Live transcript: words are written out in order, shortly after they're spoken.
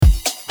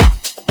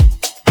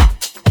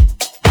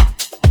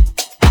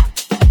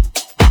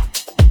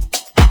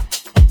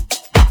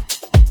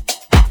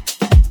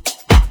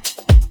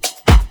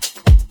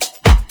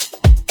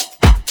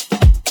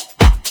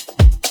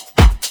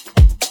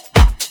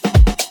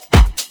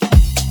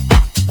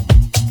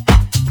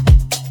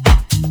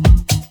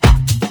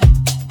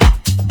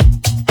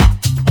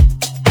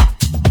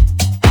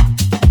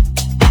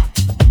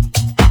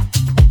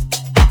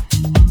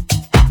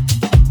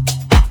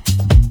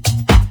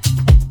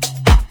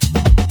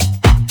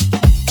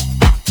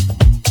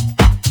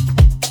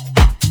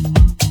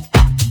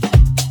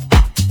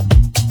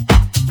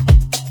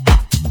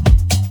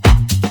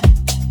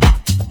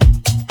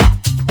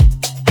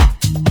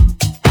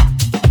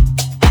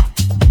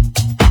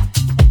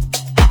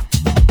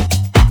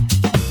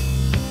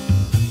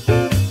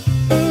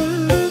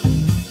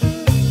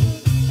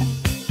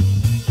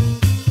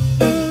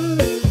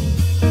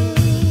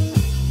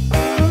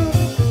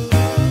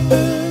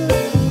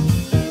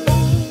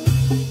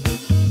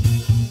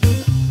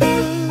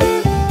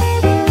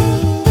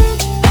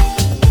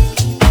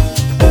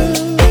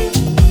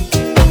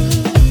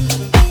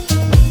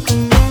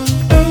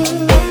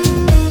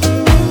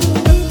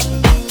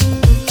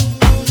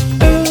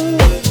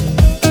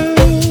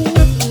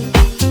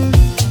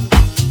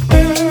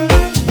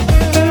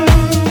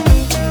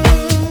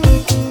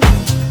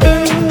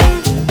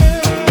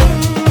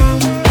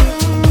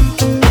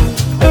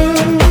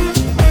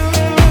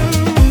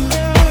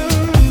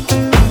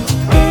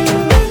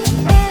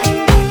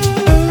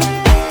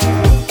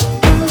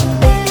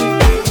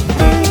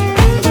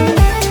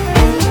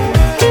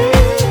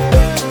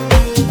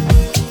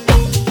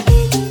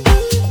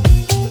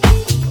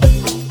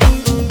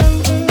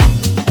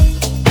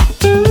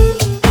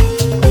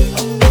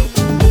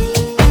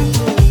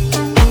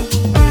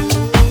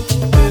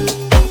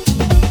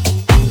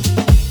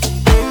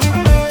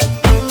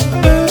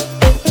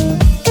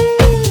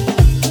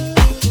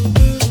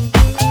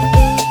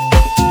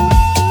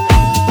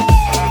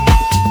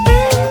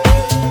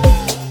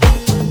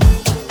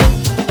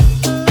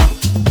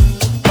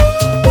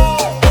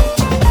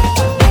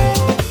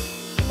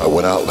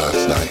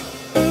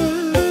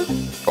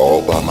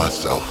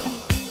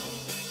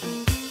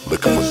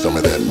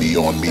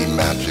on me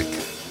magic.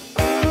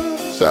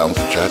 Sounds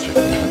tragic,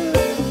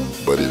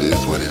 but it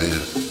is what it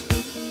is.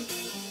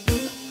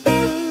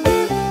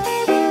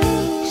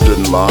 Stood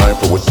in line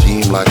for what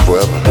seemed like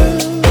forever.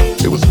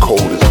 It was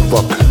cold as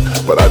fuck,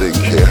 but I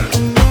didn't care.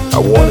 I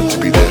wanted to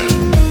be there.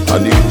 I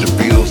needed to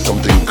feel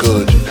something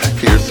good,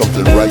 hear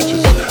something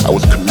righteous. I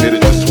was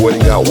committed to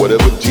sweating out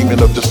whatever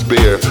demon of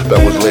despair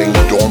that was laying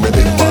dormant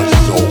in my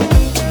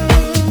soul.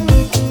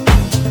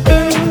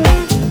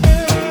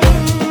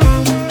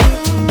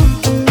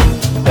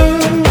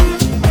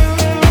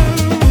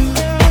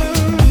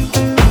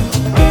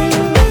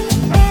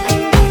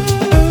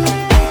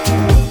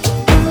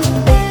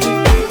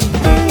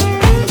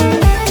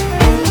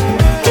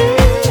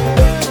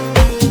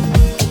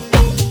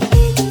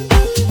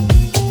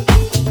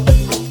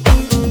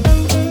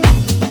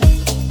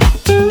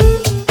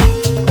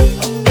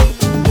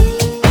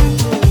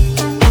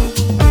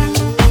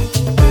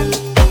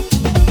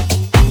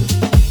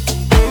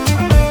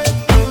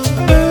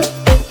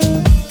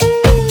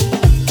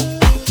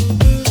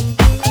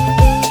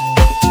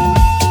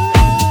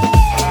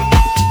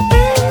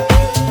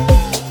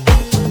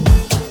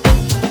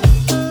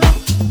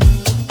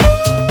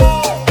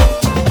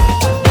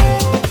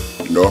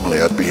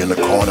 Normally I'd be in the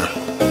corner,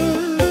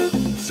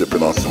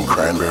 sipping on some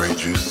cranberry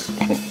juice.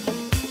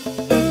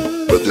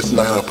 But this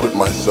night I put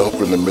myself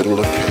in the middle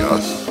of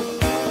chaos.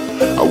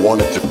 I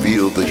wanted to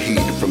feel the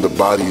heat from the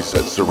bodies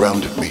that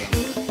surrounded me.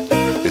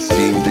 It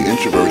seemed the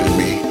introvert in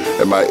me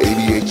and my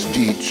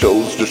ADHD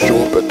chose to show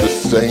up at the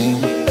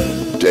same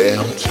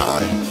damn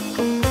time.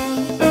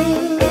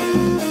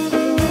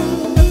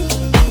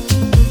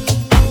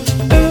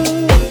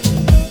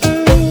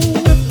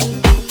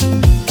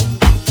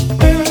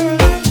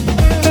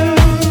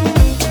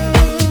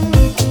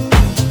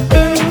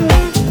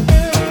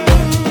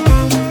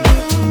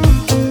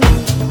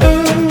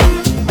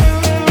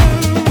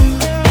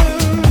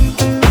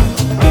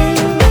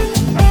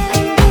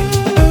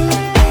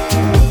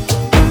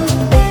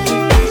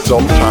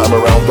 Sometime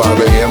around 5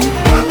 a.m.,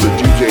 the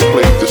DJ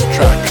played this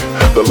track.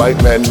 The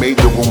light man made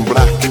the room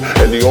black,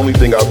 and the only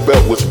thing I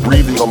felt was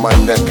breathing on my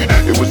neck.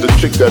 It was the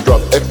chick that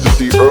dropped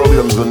ecstasy early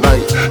in the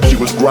night. She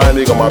was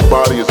grinding on my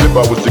body as if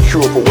I was the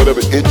cure for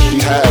whatever itch she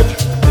had.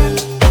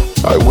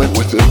 I went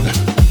with it.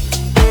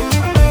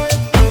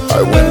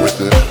 I went with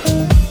it.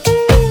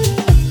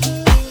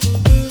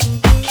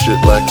 Shit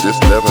like this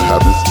never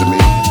happens to me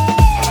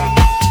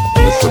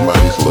when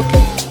somebody's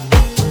looking.